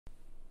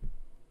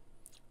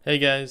Hey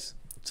guys,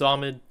 it's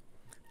Ahmad.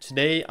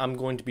 Today I'm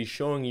going to be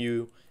showing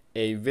you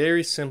a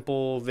very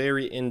simple,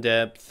 very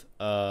in-depth,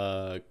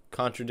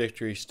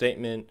 contradictory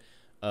statement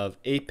of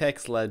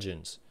Apex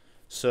Legends.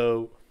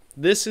 So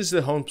this is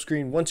the home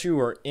screen. Once you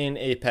are in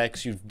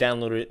Apex, you've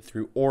downloaded it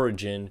through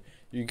Origin,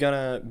 you're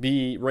gonna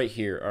be right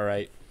here,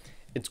 alright?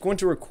 It's going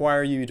to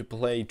require you to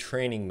play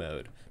training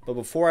mode. But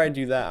before I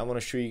do that, I want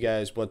to show you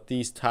guys what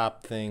these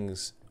top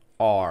things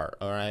are,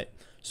 alright?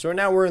 So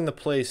now we're in the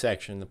play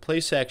section. The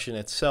play section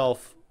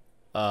itself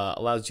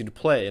allows you to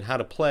play, and how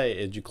to play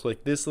is you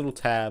click this little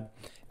tab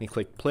and you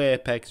click play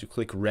Apex, you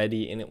click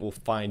ready, and it will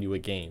find you a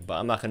game, but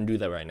I'm not going to do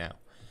that right now.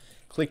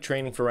 Click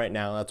training for right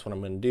now. That's what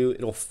I'm going to do.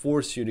 It'll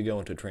force you to go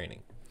into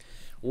training.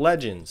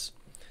 Legends,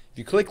 if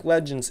you click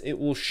legends, it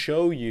will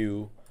show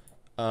you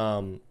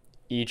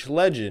each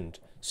legend.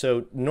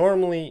 So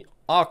normally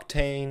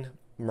Octane,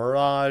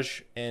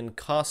 Mirage, and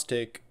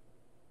Caustic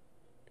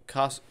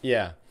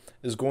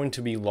is going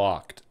to be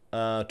locked.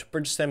 To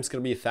purchase them, it's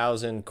going to be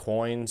 1,000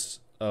 coins,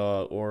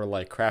 or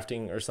like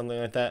crafting or something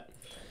like that.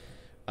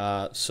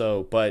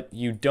 But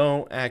you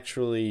don't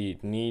actually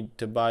need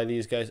to buy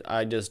these guys.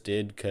 I just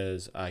did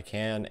because I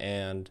can,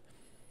 and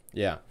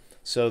yeah.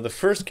 So the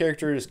first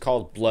character is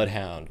called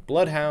Bloodhound.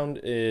 Bloodhound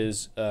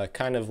is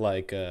kind of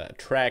like a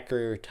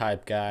tracker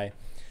type guy.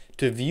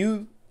 To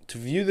view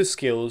the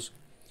skills,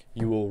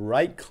 you will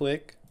right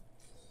click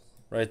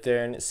right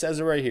there, and it says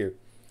it right here.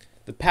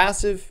 The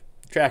passive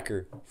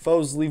tracker.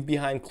 Foes leave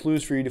behind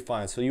clues for you to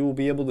find. So you will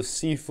be able to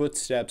see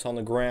footsteps on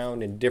the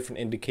ground and different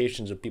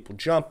indications of people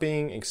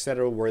jumping,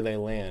 etc., where they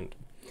land.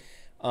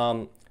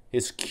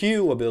 His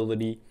Q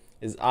ability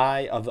is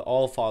Eye of the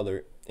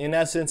All-Father. In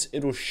essence,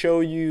 it will show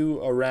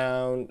you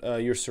around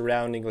your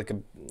surrounding,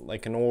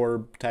 like an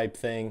orb type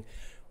thing,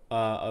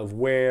 of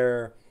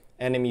where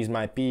enemies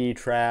might be,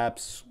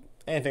 traps,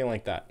 anything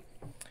like that.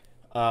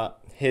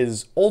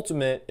 His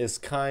ultimate is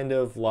kind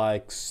of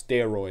like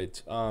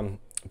steroids.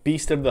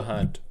 Beast of the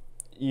Hunt.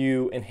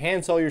 You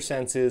enhance all your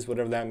senses,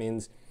 whatever that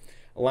means,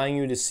 allowing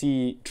you to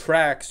see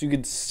tracks. You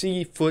could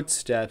see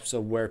footsteps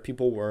of where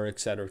people were,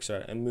 etc.,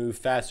 etc., and move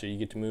faster. You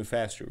get to move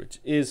faster, which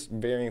is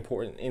very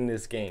important in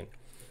this game.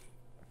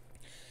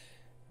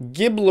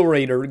 Gibbler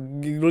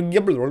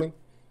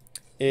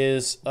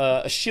is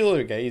a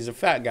shielder guy. He's a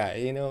fat guy.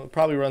 You know,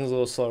 probably runs a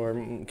little slower,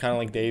 kind of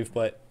like Dave,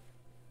 but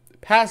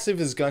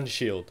passive is gun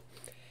shield.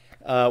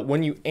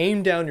 When you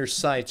aim down your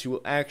sights, you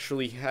will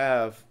actually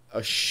have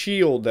a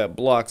shield that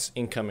blocks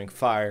incoming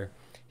fire.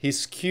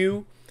 His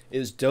Q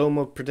is dome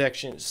of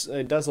protection.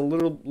 It does a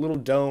little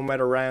dome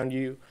right around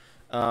you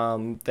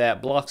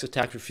that blocks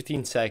attack for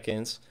 15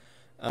 seconds.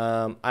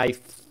 I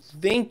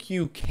think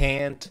you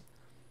can't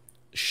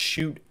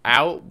shoot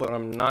out, but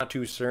I'm not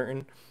too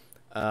certain.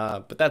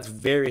 But that's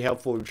very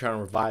helpful if you're trying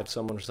to revive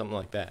someone or something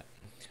like that.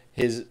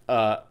 His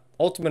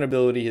ultimate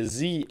ability, his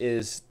Z,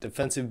 is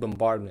defensive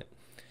bombardment.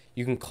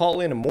 You can call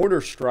in a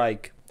mortar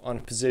strike on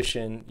a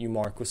position you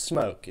mark with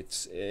smoke.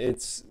 It's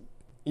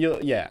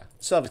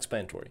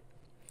self-explanatory.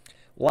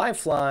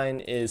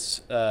 Lifeline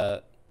is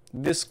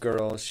this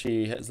girl.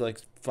 She has like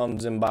from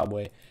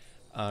Zimbabwe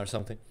or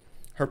something.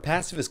 Her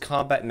passive is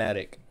combat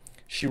medic.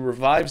 She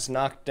revives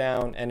knocked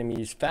down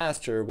enemies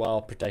faster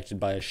while protected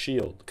by a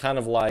shield, kind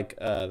of like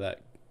that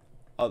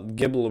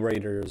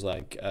Gibbler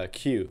like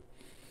Q.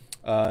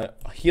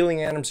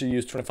 Healing items are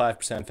used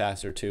 25%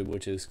 faster too,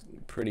 which is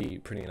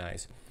pretty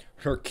nice.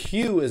 Her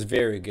Q is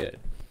very good.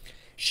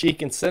 She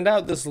can send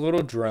out this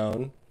little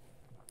drone,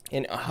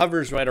 and it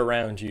hovers right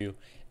around you,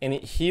 and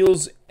it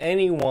heals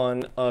any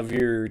one of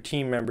your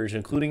team members,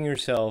 including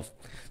yourself,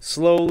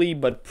 slowly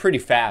but pretty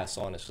fast,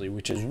 honestly,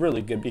 which is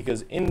really good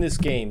because in this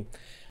game,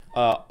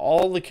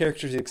 all the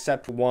characters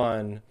except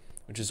one,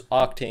 which is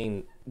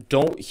Octane,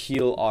 don't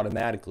heal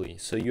automatically.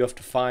 So you have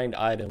to find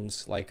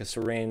items like a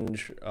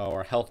syringe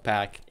or a health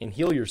pack and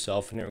heal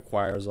yourself, and it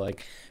requires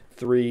like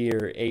 3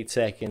 or 8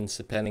 seconds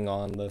depending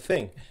on the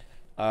thing.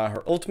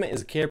 Her ultimate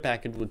is a care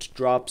package, which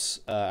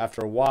drops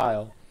after a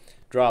while.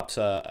 Drops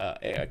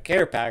a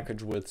care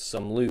package with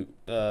some loot,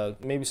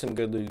 maybe some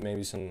good loot,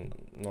 maybe some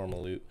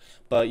normal loot.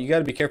 But you got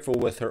to be careful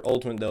with her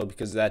ultimate though,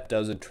 because that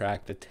does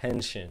attract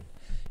attention.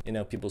 You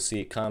know, people see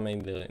it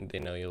coming, they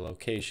know your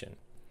location.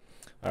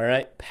 All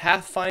right,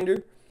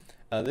 Pathfinder.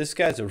 This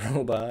guy's a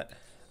robot.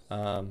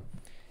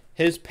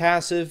 His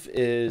passive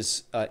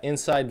is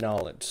inside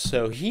knowledge,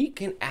 so he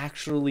can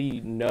actually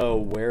know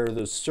where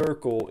the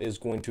circle is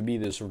going to be,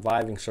 the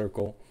surviving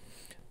circle.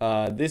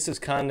 This is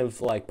kind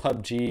of like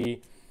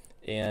PUBG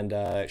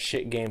and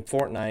shit game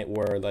Fortnite,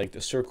 where like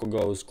the circle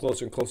goes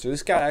closer and closer.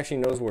 This guy actually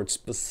knows where it's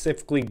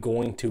specifically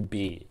going to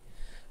be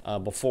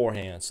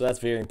beforehand, so that's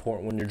very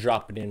important when you're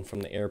dropping in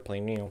from the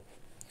airplane. You know,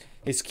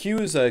 his Q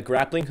is a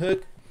grappling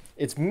hook.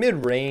 It's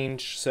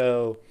mid-range,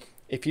 so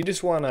if you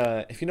just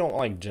wanna, if you don't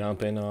like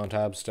jumping on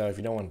top of stuff,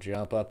 you don't want to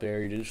jump up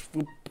there, you just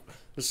whoop,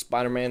 just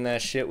Spider-Man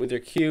that shit with your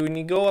Q, and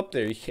you go up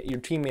there.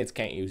 Your teammates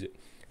can't use it.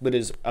 But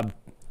his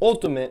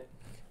ultimate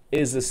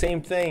is the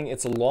same thing.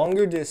 It's a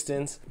longer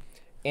distance,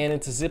 and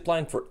it's a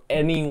zipline for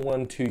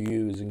anyone to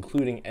use,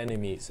 including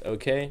enemies.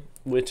 Okay,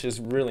 which is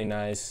really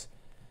nice.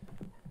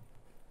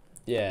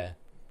 Yeah.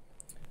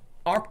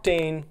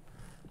 Octane,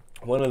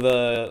 one of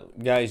the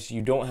guys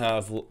you don't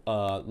have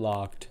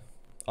locked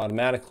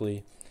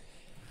automatically,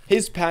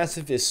 his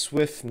passive is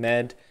Swift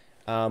Med.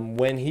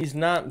 When he's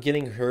not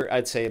getting hurt,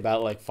 I'd say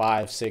about like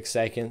 5-6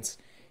 seconds,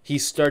 he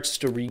starts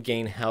to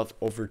regain health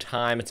over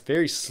time. It's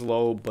very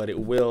slow, but it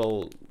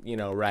will,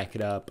 rack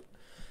it up,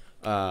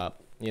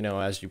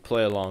 as you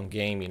play a long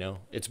game,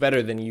 It's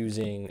better than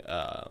using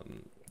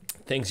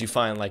things you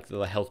find like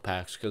the health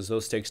packs, because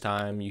those takes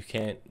time. You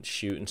can't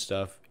shoot and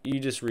stuff. You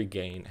just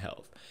regain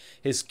health.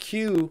 His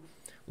Q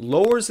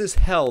lowers his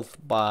health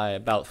by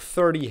about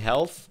 30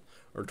 health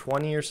or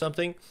 20 or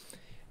something,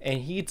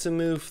 and he gets to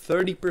move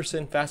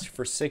 30% faster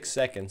for 6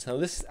 seconds. Now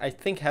this, I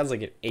think, has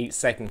like an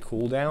 8-second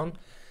cooldown,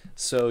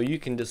 so you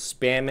can just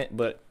spam it,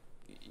 but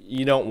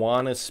you don't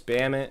want to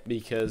spam it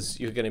because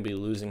you're going to be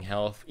losing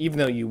health. Even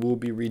though you will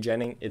be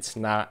regenning, it's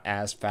not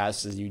as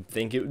fast as you'd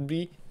think it would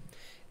be.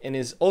 And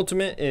his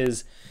ultimate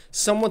is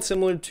somewhat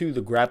similar to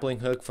the grappling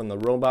hook from the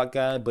robot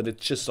guy, but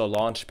it's just a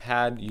launch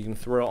pad. You can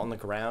throw it on the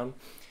ground,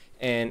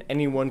 and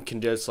anyone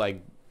can just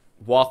like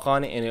walk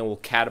on it, and it will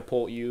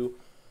catapult you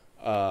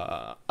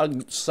a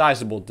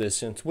sizable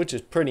distance, which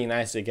is pretty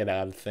nice to get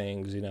out of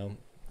things,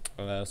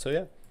 so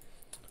yeah.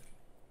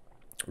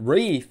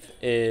 Wraith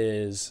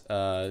is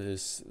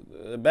this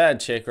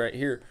bad chick right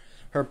here.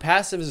 Her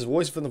passive is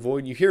Voice from the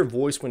Void. You hear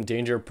voice when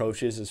danger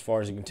approaches. As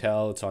far as you can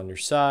tell, it's on your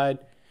side.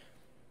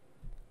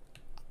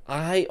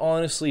 I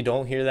honestly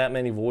don't hear that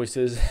many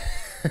voices.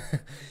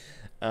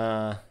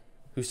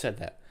 Who said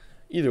that?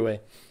 Either way,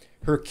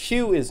 her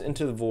Q is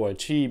Into the Void.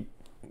 She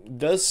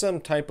does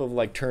some type of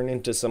like turn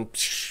into some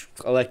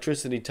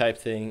electricity type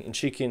thing, and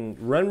she can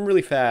run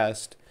really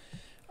fast,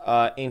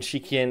 and she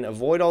can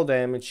avoid all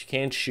damage. She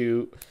can't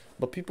shoot,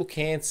 but people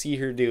can't see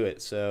her do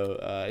it, so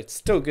it's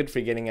still good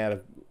for getting out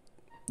of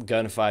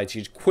gunfights.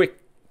 You just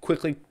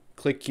quickly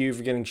click Q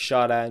for getting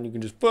shot at, and you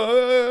can just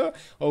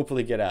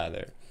hopefully get out of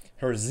there.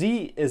 Her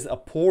Z is a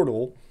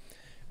portal,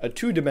 a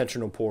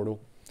 2-dimensional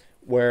portal,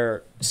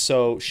 where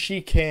so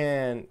she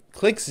can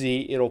click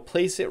Z, it'll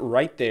place it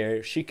right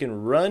there. She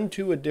can run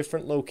to a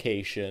different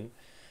location,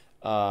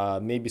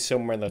 maybe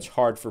somewhere that's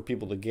hard for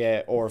people to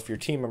get, or if your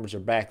team members are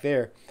back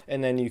there,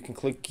 and then you can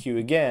click Q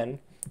again,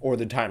 or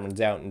the timer runs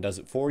out and does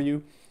it for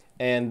you,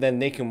 and then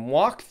they can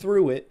walk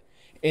through it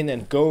and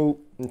then go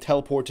and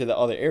teleport to the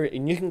other area,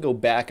 and you can go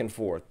back and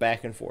forth,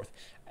 back and forth.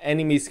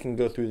 Enemies can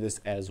go through this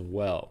as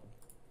well.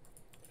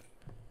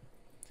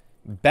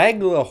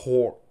 Bangalore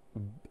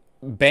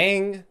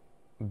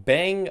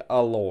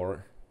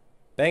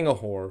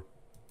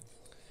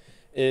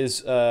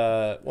is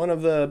one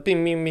of the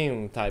bing bing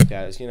bing type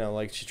guys,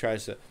 like she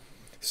tries to.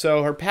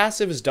 So her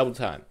passive is double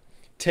time.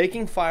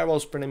 Taking fireball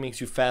sprinting makes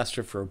you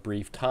faster for a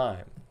brief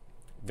time.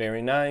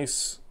 Very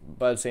nice,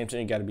 but at the same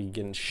time you got to be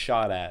getting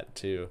shot at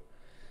to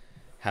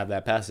have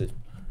that passive.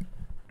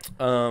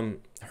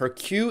 Her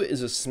Q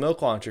is a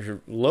smoke launcher.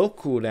 Her low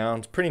cooldown,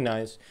 it's pretty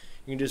nice.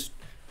 You can just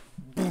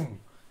boom,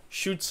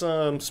 shoot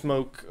some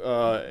smoke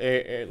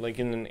like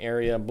in an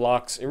area,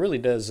 blocks. It really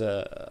does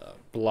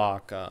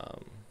block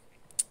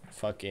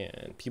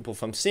fucking people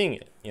from seeing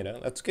it,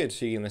 that's good,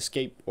 so you can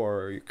escape,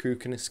 or your crew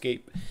can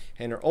escape.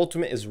 And her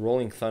ultimate is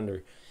Rolling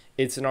Thunder.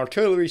 It's an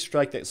artillery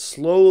strike that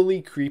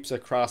slowly creeps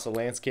across a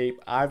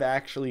landscape. I've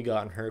actually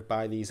gotten hurt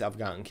by these. I've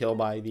gotten killed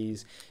by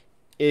these.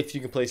 If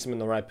you can place them in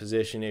the right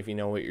position, if you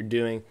know what you're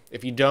doing.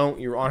 If you don't,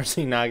 you're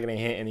honestly not going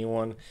to hit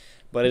anyone,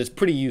 but it's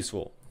pretty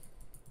useful.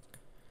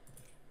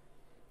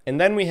 And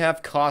then we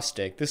have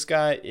Caustic. This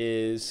guy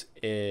is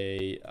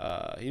he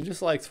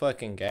just likes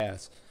fucking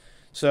gas.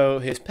 So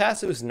his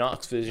passive is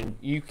Nox Vision.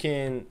 You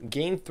can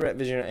gain threat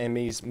vision on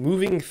enemies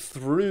moving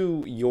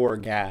through your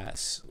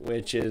gas,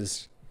 which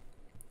is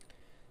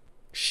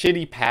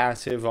shitty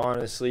passive,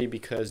 honestly,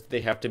 because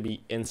they have to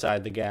be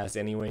inside the gas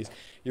anyways.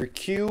 Your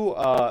Q,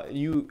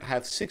 you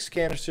have 6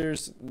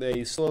 canisters.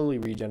 They slowly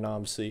regen,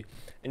 obviously,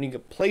 and you can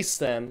place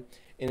them,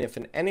 and if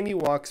an enemy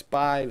walks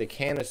by the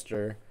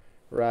canister,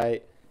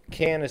 right,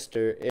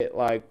 it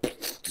like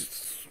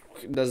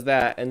does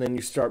that, and then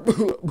you start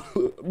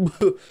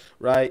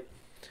right.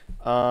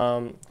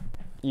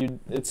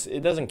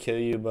 It doesn't kill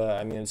you, but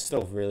I mean it's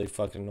still really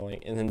fucking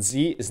annoying. And then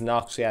Z is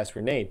Nox Gas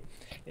Grenade,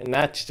 and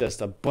that's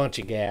just a bunch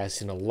of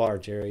gas in a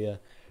large area.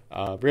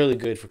 Really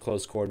good for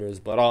close quarters,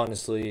 but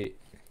honestly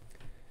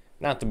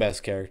not the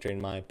best character in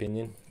my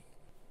opinion.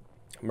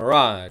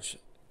 Mirage,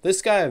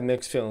 this guy I have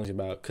mixed feelings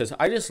about, because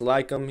I just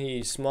like him.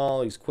 He's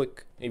small, he's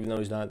quick, even though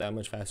he's not that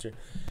much faster.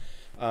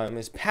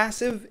 His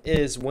passive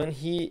is when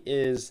he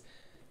is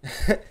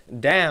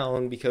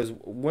down, because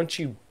once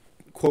you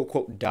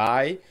quote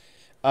die,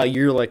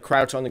 you're like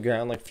crouched on the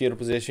ground, like fetal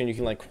position. You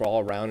can like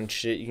crawl around and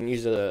shit. You can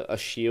use a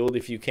shield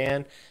if you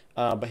can.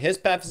 But his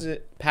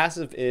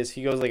passive is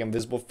he goes like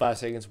invisible for 5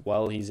 seconds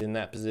while he's in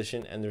that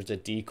position, and there's a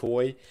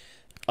decoy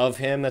of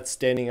him that's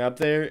standing up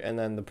there, and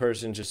then the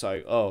person just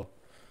like, oh,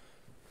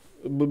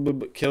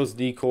 kills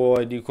decoy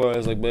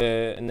is like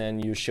bleh, and then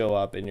you show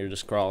up and you're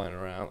just crawling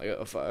around like,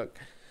 oh fuck.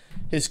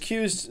 His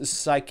Q's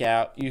psych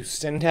out. You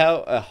send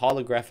out a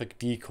holographic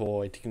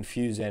decoy to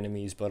confuse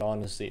enemies, but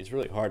honestly, it's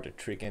really hard to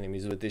trick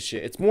enemies with this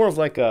shit. It's more of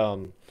like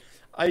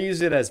I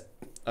use it as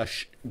a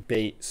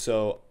bait.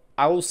 So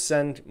I will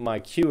send my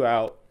Q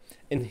out,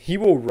 and he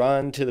will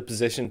run to the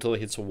position until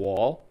he hits a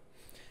wall,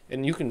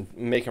 and you can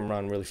make him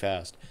run really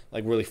fast,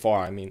 like really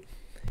far. I mean,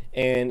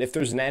 and if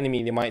there's an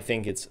enemy, they might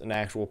think it's an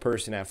actual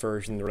person at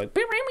first, and they're like,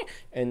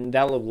 and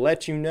that will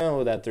let you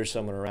know that there's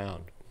someone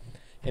around.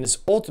 And his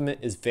ultimate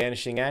is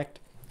Vanishing Act.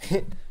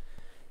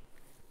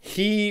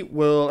 He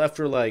will,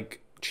 after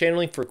like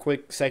channeling for a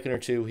quick second or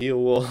two, he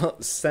will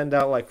send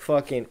out like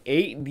fucking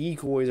 8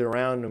 decoys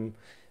around him.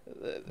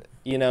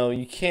 You know,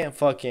 you can't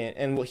fucking,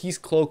 and he's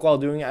cloaked while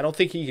doing it. I don't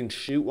think he can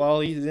shoot while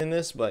he's in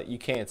this, but you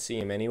can't see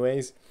him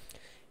anyways.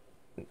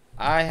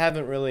 I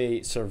haven't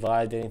really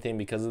survived anything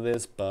because of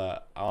this,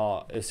 but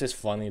it's just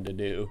funny to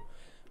do,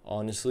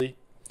 honestly.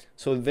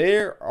 So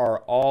there are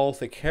all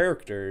the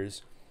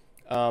characters.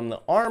 The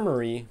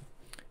armory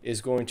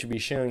is going to be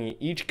showing you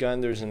each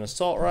gun. There's an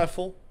assault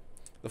rifle,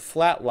 the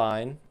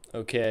flatline,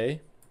 okay.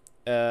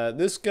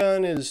 This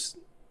gun is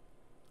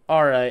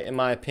alright, in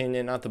my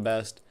opinion, not the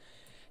best.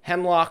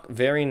 Hemlock,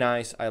 very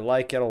nice. I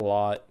like it a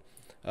lot.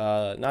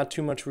 Not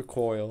too much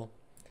recoil.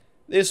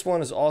 This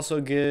one is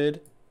also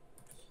good.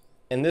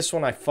 And this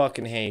one I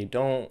fucking hate.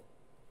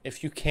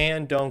 If you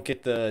can, don't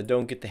get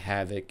the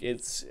Havoc.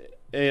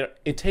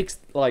 It takes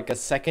like a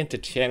second to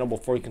channel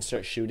before you can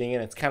start shooting,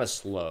 and it's kind of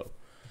slow.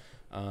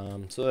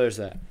 So there's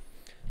that.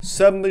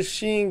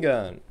 Submachine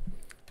gun.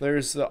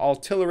 There's the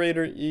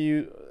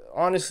artillerator.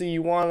 Honestly,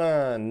 you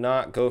wanna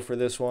not go for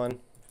this one.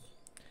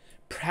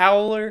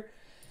 Prowler.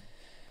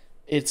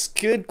 It's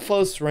good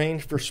close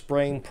range for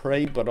spraying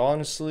prey, but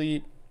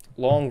honestly,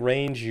 long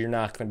range you're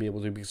not gonna be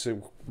able to, because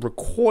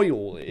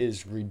recoil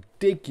is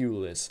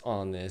ridiculous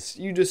on this.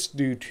 You just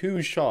do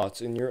 2 shots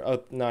and you're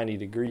up 90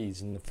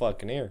 degrees in the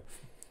fucking air.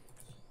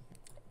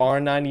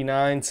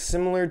 R99,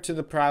 similar to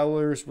the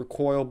Prowler's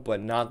recoil,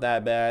 but not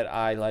that bad.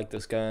 I like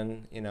this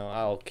gun. You know,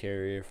 I'll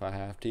carry it if I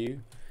have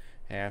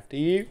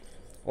to.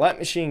 Light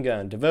machine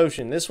gun,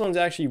 Devotion. This one's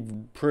actually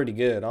pretty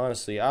good,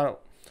 honestly.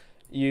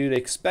 You'd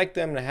expect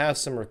them to have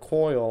some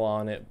recoil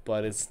on it,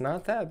 but it's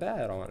not that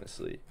bad,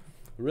 honestly. It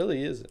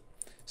really isn't.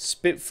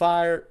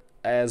 Spitfire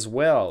as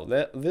well.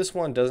 This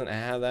one doesn't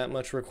have that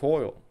much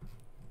recoil.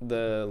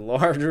 The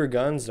larger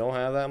guns don't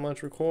have that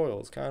much recoil.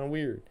 It's kind of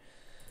weird.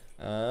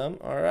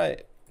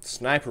 Alright.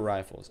 Sniper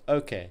rifles.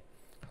 Okay.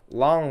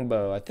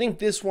 Longbow. I think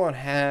this one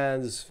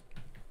has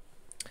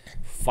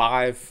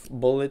 5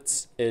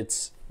 bullets.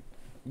 It's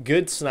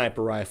good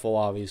sniper rifle,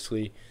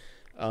 obviously.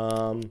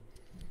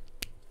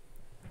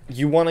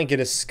 You want to get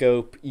a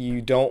scope.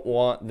 You don't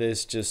want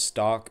this just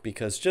stock,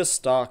 because just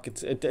stock,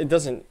 it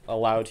doesn't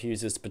allow it to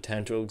use its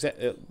potential,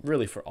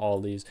 really, for all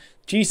these.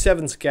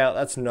 G7 Scout,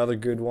 that's another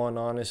good one,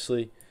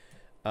 honestly.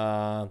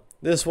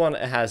 This one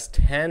has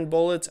 10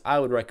 bullets. I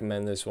would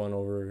recommend this one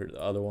over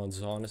the other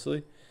ones,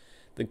 honestly.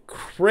 The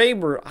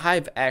Kraber,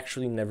 I've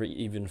actually never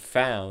even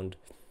found.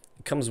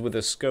 It comes with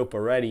a scope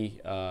already.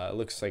 It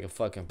looks like a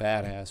fucking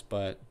badass,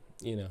 but,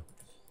 you know.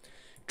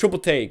 Triple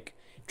Take.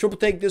 Triple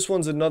Take, this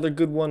one's another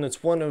good one.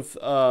 It's one of,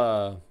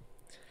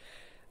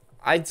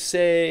 I'd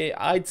say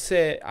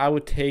I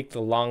would take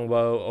the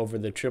Longbow over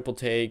the Triple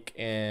Take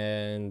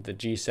and the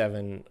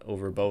G7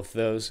 over both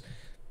those.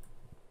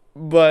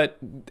 But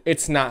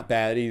it's not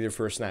bad either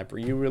for a sniper.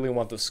 You really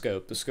want the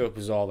scope. The scope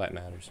is all that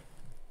matters.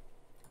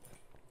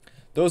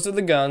 Those are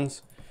the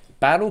guns.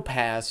 Battle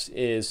Pass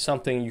is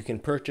something you can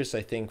purchase,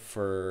 I think,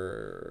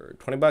 for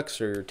 20 bucks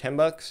or 10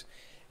 bucks.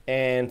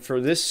 And for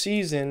this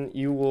season,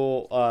 you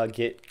will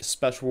get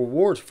special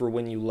rewards for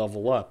when you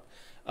level up.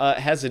 It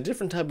has a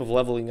different type of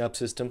leveling up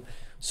system.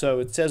 So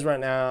it says right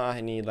now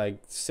I need like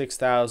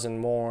 6,000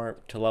 more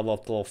to level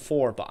up to level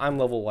 4. But I'm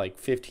level like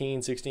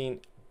 15, 16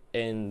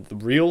 in the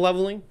real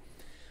leveling.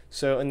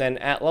 So, and then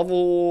at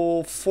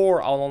level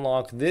 4, I'll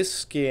unlock this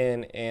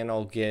skin, and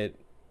I'll get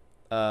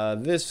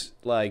this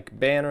like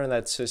banner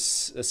that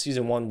says a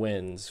season 1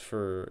 wins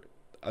for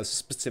a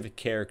specific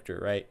character,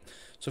 right?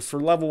 So for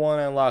level 1,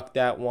 I unlock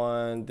that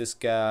one, this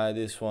guy,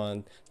 this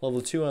one.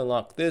 Level 2, I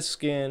unlock this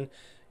skin.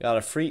 Got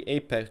a free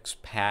Apex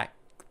pack,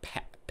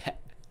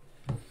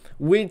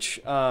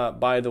 which,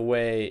 by the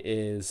way,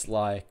 is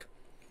like,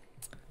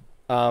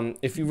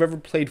 if you've ever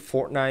played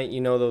Fortnite,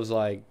 you know those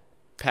like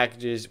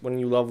packages when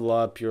you level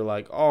up, you're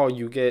like, oh,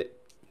 you get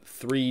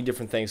 3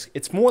 different things.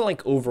 It's more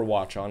like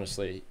Overwatch,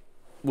 honestly.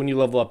 When you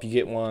level up, you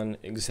get one,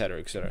 etc.,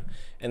 etc.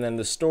 And then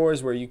the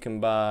stores where you can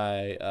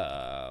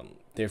buy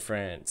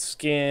different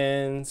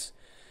skins,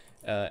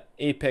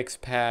 Apex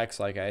packs,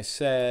 like I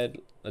said,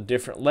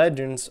 different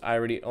legends. I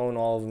already own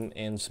all of them,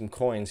 and some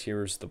coins.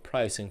 Here's the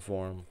pricing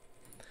for them.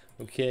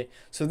 Okay,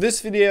 so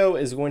this video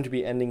is going to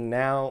be ending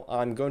now.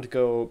 I'm going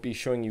to be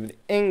showing you the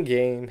end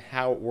game,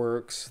 how it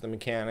works, the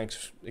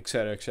mechanics,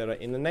 etc.,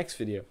 in the next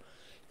video.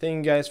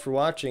 Thank you guys for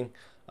watching.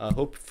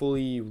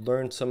 Hopefully you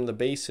learned some of the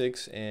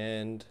basics,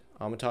 and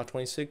Ahmad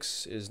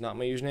 26 is not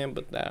my username,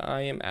 but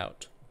I am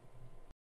out.